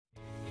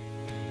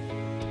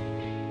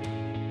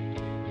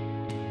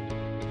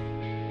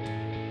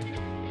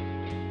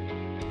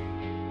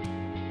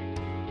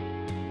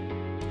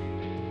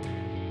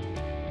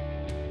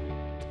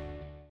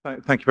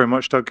Thank you very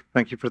much, Doug.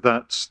 Thank you for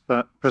that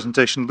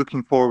presentation.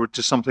 Looking forward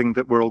to something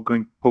that we're all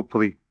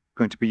hopefully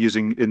going to be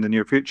using in the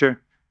near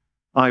future.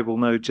 I will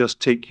now just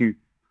take you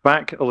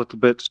back a little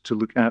bit to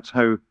look at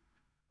how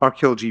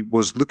archaeology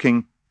was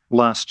looking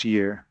last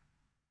year.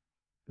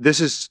 This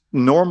is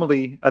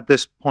normally, at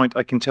this point,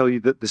 I can tell you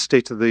that the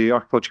State of the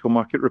Archaeological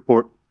Market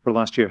Report for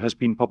last year has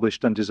been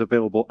published and is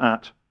available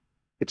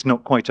it's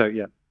not quite out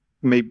yet,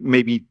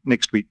 maybe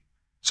next week.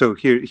 So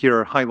here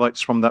are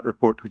highlights from that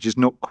report, which is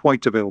not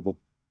quite available.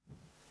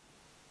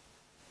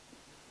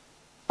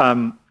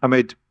 I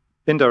made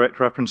indirect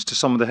reference to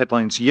some of the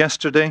headlines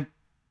yesterday.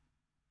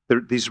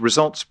 These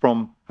results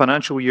from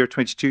financial year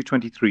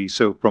 22-23,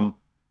 so from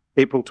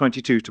April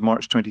 22 to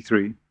March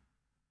 23.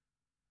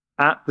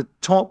 At the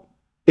top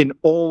in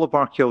all of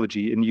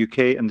archaeology in the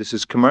UK, and this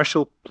is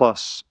commercial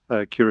plus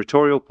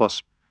curatorial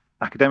plus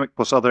academic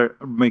plus other,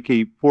 make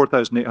a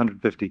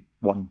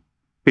 4,851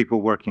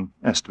 people working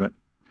estimate.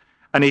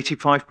 And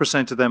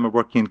 85% of them are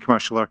working in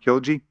commercial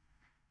archaeology.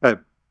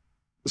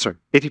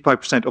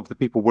 85% of the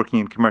people working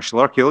in commercial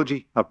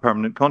archaeology have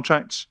permanent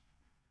contracts.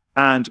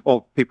 And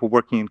of people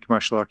working in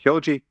commercial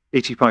archaeology,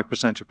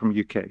 85% are from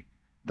UK.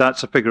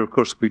 That's a figure, of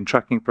course, we've been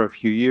tracking for a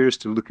few years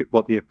to look at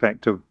what the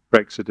effect of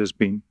Brexit has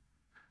been.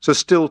 So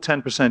still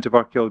 10% of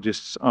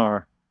archaeologists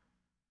are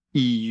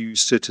EU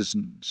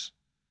citizens.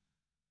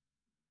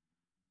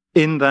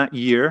 In that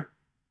year,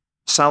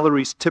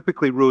 salaries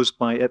typically rose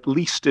by at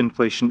least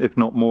inflation, if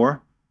not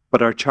more,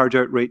 but our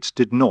charge-out rates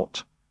did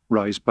not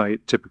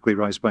typically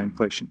rise by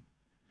inflation.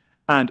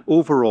 And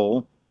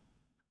overall,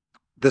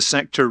 the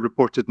sector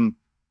reported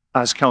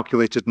as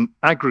calculated an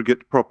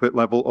aggregate profit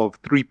level of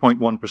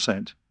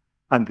 3.1%,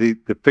 and the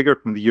figure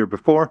from the year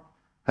before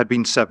had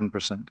been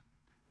 7%.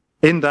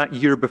 In that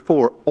year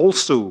before,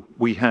 also,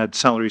 we had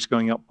salaries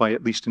going up by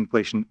at least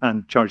inflation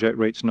and charge-out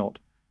rates not.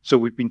 So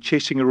we've been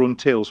chasing our own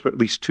tails for at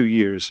least 2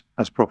 years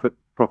as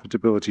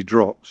profitability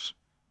drops.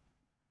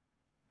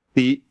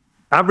 The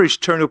average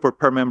turnover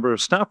per member of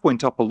staff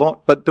went up a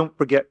lot, but don't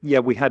forget,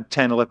 we had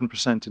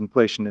 10-11%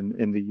 inflation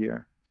in the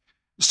year.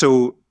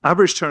 So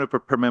average turnover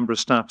per member of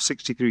staff,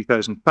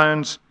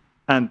 £63,000,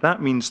 and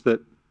that means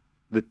that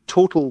the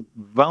total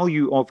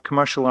value of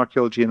commercial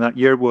archaeology in that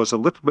year was a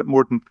little bit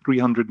more than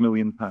 £300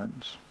 million.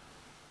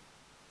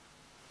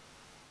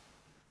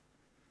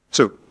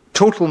 So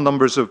total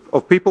numbers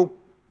of people,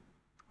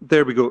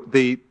 there we go.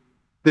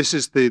 This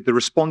is the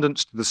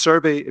respondents to the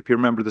survey. If you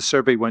remember, the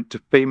survey went to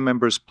FAME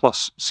members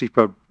plus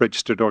CIFA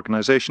registered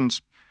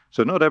organizations.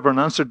 So not everyone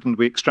answered and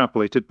we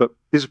extrapolated, but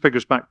these are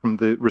figures back from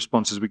the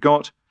responses we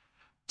got.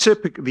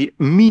 Typically, the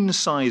mean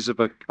size of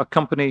a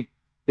company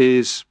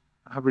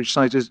average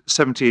size is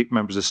 78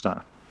 members of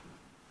staff.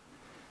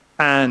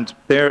 And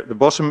there at the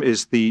bottom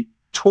is the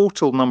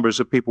total numbers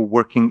of people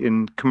working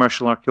in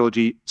commercial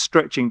archaeology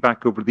stretching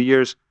back over the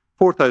years,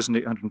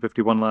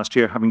 4,851 last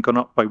year, having gone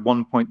up by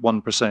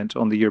 1.1%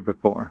 on the year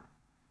before.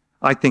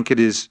 I think it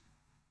is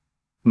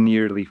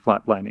nearly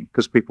flatlining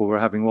because people were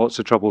having lots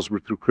of troubles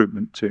with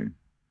recruitment too.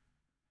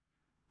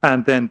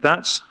 And then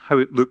that's how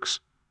it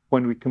looks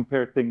when we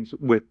compare things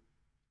with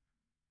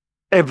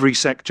every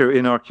sector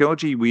in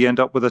archaeology. We end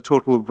up with a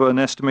total of an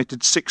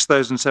estimated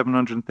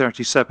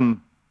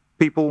 6,737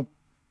 people,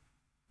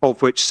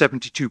 of which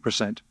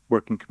 72%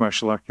 work in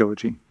commercial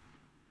archaeology.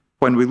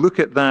 When we look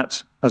at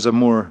that as a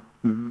more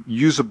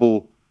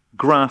usable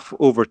graph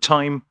over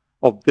time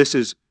this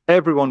is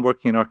everyone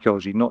working in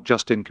archaeology, not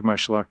just in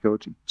commercial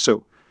archaeology.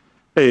 So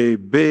a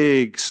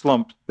big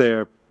slump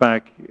there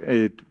back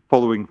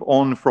following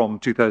on from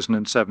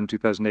 2007,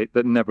 2008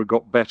 that never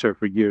got better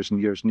for years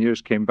and years and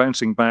years, came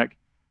bouncing back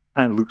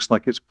and looks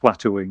like it's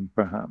plateauing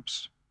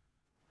perhaps.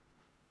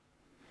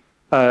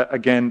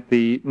 Again,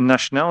 the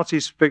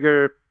nationalities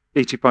figure,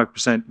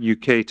 85%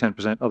 UK,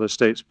 10% other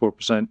states,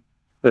 4%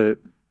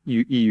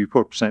 EU,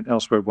 4%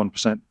 elsewhere,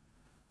 1%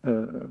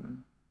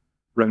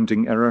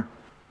 rounding error.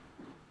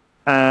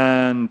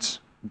 And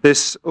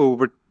this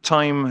over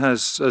time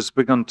has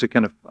begun to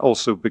kind of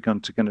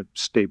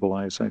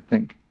stabilize, I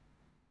think.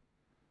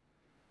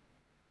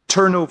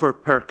 Turnover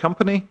per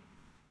company.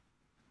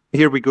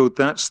 Here we go.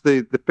 That's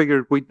the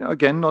figure.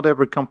 Again, not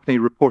every company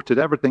reported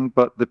everything,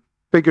 but the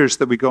figures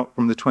that we got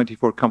from the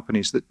 24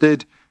 companies that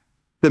did,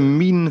 the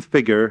mean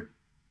figure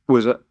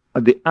was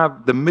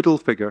the middle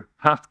figure.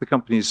 Half the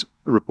companies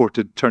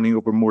reported turning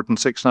over more than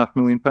 £6.5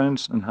 million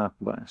and half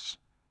less.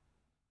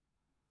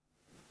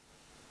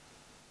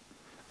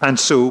 And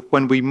so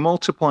when we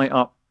multiply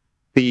up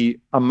the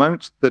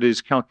amount that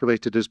is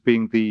calculated as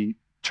being the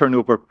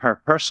turnover per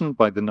person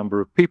by the number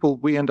of people,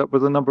 we end up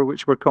with a number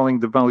which we're calling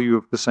the value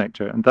of the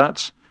sector. And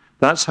that's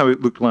how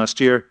it looked last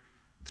year,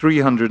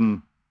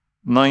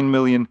 309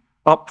 million,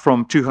 up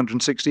from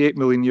 268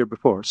 million year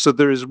before. So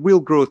there is real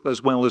growth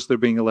as well as there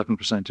being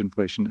 11%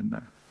 inflation in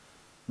there.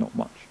 Not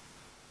much.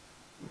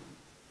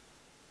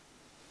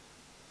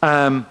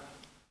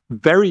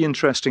 Very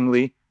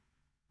interestingly,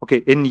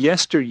 in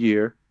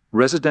yesteryear,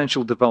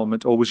 residential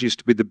development always used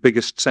to be the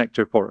biggest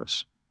sector for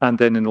us. And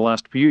then in the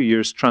last few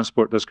years,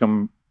 transport has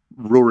come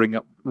roaring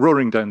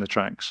down the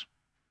tracks.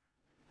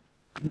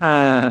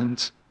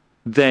 And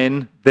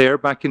then there,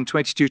 back in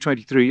 22,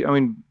 23, I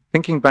mean,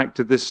 thinking back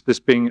to this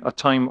being a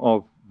time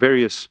of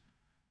various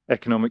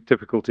economic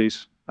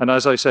difficulties, and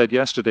as I said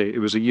yesterday, it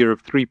was a year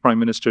of 3 prime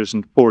ministers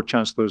and 4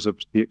 chancellors of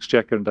the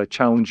Exchequer, and I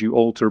challenge you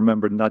all to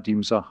remember Nadim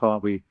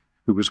Zahawi,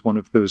 who was one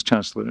of those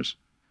chancellors.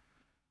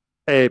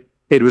 It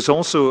was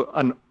also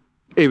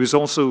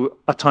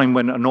a time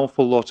when an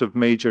awful lot of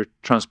major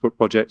transport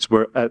projects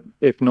were,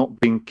 if not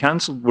being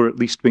cancelled, were at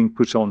least being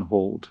put on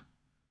hold.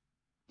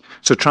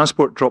 So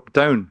transport dropped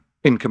down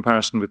in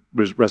comparison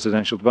with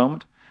residential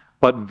development,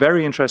 but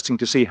very interesting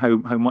to see how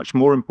much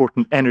more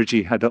important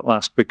energy had at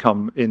last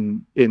become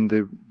in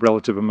the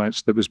relative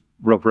amounts that was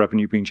of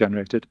revenue being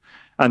generated.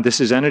 And this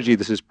is energy,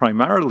 this is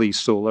primarily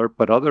solar,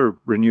 but other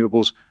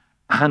renewables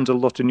and a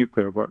lot of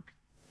nuclear work.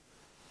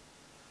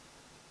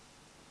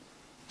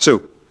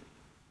 So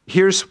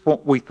here's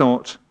what we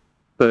thought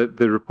the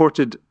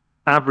reported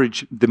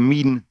average, the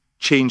mean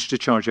change to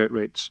charge-out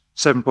rates,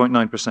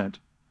 7.9%,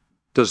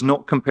 does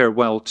not compare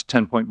well to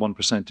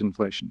 10.1%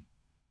 inflation.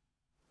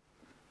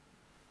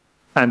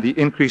 And the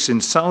increase in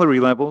salary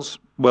levels,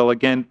 well,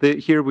 again,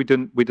 here we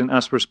didn't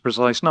ask for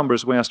precise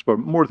numbers. We asked for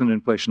more than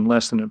inflation,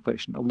 less than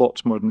inflation, a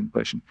lot more than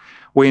inflation.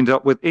 We ended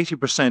up with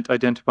 80%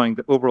 identifying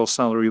that overall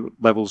salary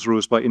levels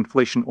rose by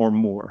inflation or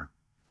more.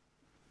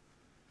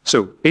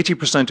 So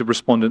 80% of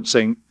respondents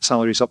saying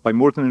salaries up by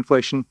more than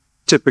inflation,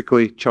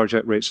 typically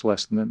charge-out rates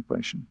less than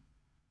inflation,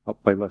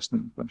 up by less than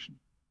inflation.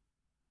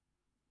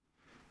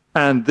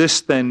 And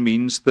this then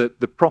means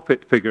that the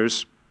profit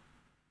figures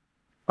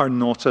are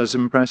not as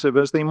impressive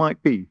as they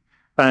might be.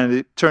 And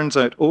it turns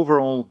out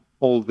overall,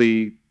 all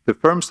the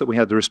firms that we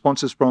had the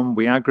responses from,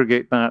 we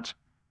aggregate that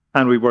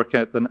and we work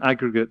out an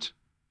aggregate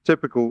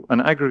sectoral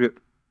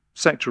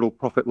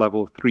profit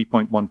level of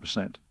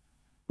 3.1%,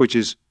 which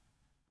is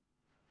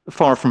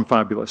far from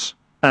fabulous.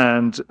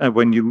 And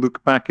when you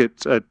look back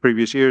at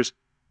previous years,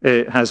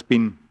 it has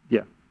been,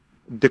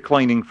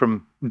 declining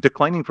from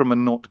a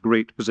not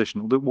great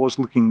position. It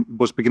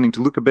was beginning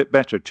to look a bit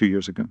better 2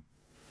 years ago.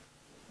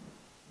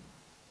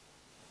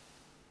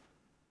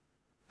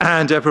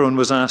 And everyone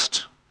was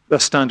asked a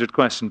standard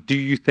question: do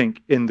you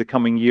think in the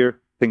coming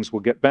year things will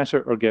get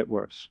better or get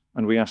worse?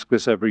 And we ask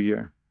this every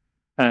year.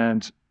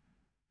 And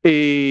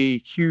a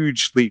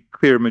hugely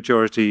clear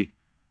majority,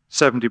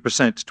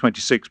 70% to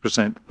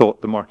 26%,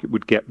 thought the market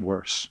would get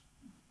worse.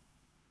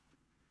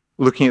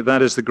 Looking at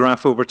that as the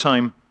graph over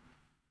time,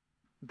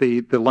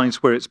 the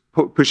lines where it's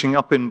pushing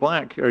up in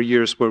black are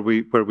years where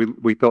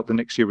we thought the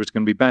next year was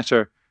going to be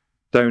better.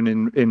 Down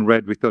in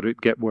red, we thought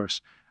it'd get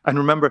worse. And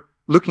remember,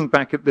 looking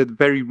back at the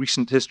very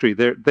recent history,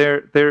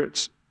 there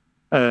it's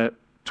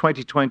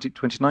 2020,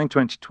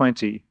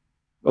 2020.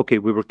 Okay,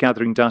 we were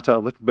gathering data a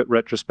little bit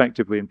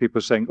retrospectively, and people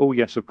are saying, oh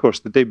yes, of course,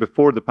 the day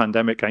before the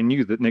pandemic, I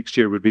knew that next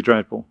year would be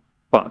dreadful.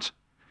 But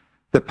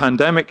the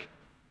pandemic,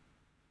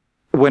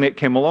 when it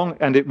came along,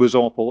 and it was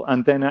awful,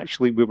 and then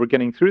actually we were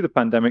getting through the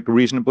pandemic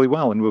reasonably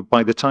well, and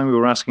by the time we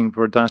were asking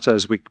for data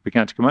as we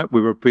began to come out,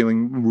 we were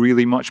feeling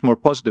really much more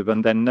positive,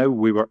 and then now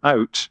we were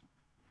out,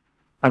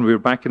 and we were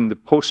back in the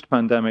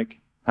post-pandemic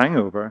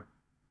hangover,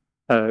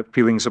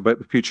 feelings about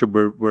the future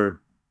were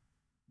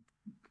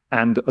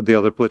and the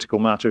other political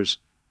matters,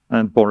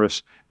 and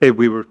Boris,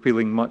 we were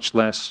feeling much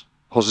less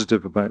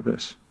positive about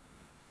this.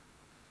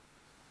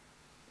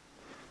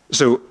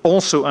 So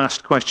also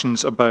asked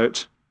questions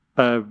about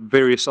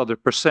various other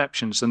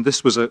perceptions, and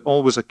this was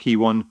always a key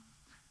one,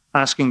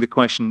 asking the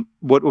question,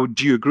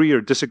 do you agree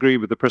or disagree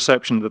with the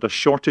perception that a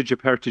shortage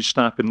of heritage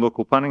staff in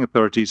local planning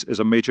authorities is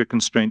a major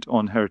constraint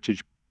on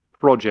heritage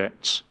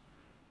projects?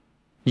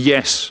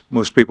 Yes,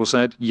 most people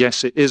said,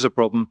 yes, it is a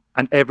problem.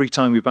 And every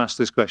time we've asked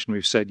this question,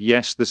 we've said,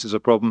 yes, this is a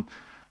problem.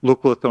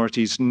 Local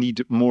authorities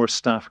need more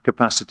staff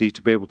capacity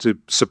to be able to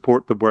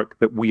support the work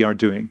that we are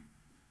doing.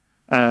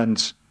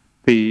 And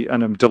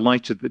I'm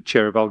delighted that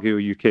Chair of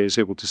Algeo UK is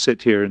able to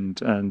sit here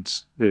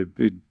and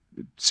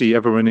see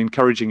everyone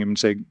encouraging him and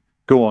saying,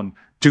 go on,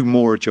 do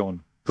more,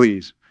 John,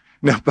 please.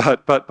 No,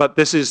 but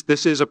this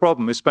is a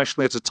problem,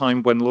 especially at a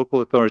time when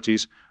local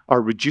authorities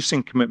are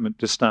reducing commitment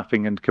to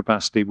staffing and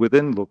capacity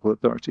within local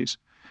authorities.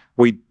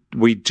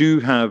 We do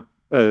have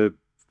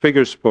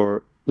figures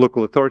for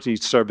local authority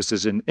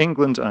services in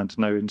England and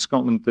now in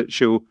Scotland that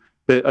show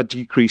a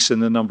decrease in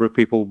the number of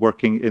people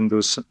working in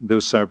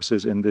those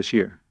services in this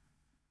year.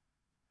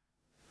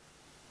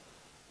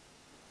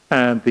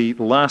 And the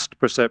last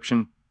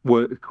question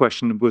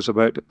was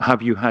about,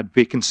 have you had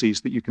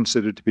vacancies that you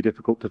considered to be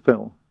difficult to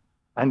fill?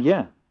 And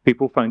yeah,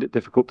 people found it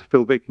difficult to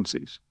fill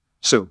vacancies.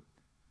 So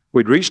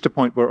we'd reached a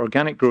point where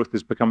organic growth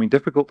is becoming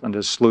difficult and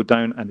has slowed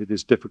down, and it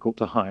is difficult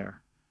to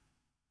hire.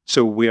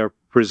 So we are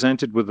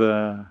presented with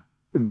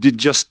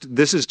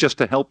this is just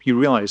to help you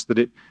realize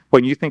that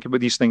when you think about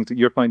these things that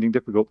you're finding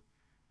difficult,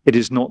 it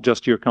is not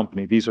just your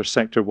company. These are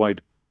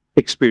sector-wide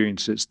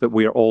experiences that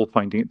we are all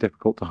finding it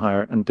difficult to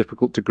hire and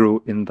difficult to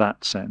grow in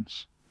that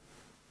sense.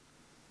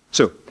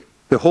 So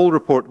the whole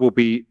report will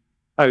be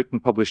out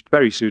and published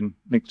very soon,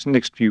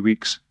 next few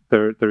weeks.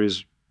 There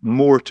is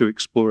more to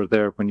explore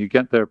there when you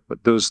get there,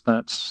 but that's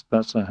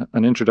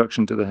an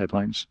introduction to the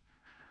headlines.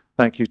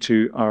 Thank you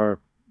to our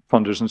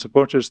funders and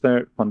supporters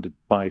there, funded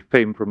by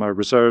FAME from our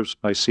reserves,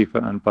 by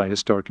CIFA and by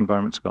Historic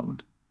Environment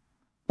Scotland.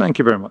 Thank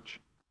you very much.